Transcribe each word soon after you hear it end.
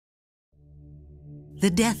The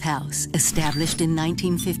Death House, established in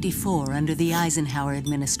 1954 under the Eisenhower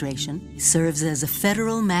administration, serves as a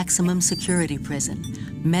federal maximum security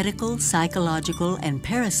prison, medical, psychological, and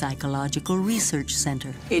parapsychological research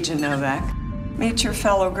center. Agent Novak, meet your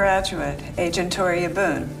fellow graduate, Agent Toria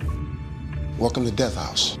Boone. Welcome to Death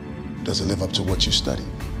House. Does it live up to what you studied?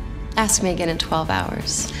 Ask me again in 12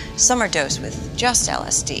 hours. Some are dosed with just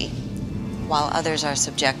LSD, while others are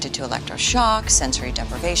subjected to electroshock, sensory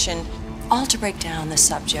deprivation, all to break down the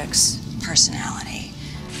subject's personality.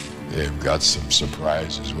 They've got some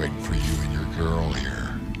surprises waiting for you and your girl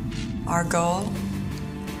here. Our goal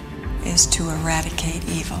is to eradicate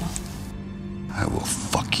evil. I will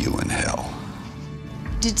fuck you in hell.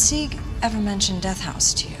 Did Sieg ever mention Death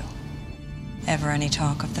House to you? Ever any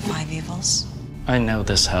talk of the five evils? I know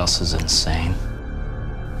this house is insane,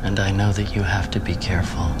 and I know that you have to be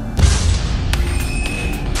careful.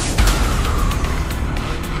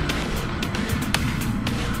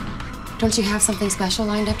 Don't you have something special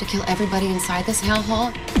lined up to kill everybody inside this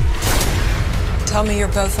hellhole? Tell me you're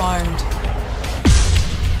both armed.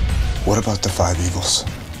 What about the five evils?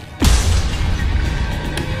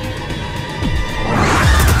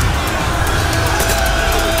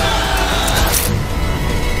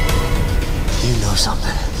 You know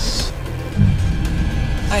something.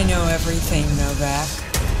 I know everything, Novak.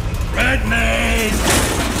 Redmayne!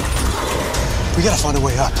 We gotta find a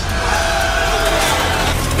way up.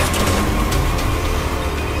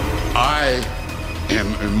 I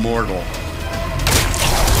am immortal.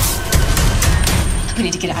 We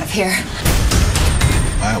need to get out of here.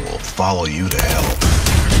 I will follow you to hell.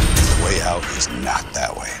 The way out is not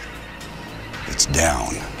that way. It's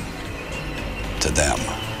down to them.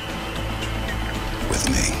 With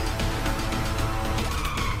me.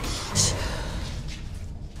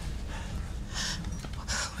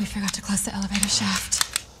 We forgot to close the elevator shaft.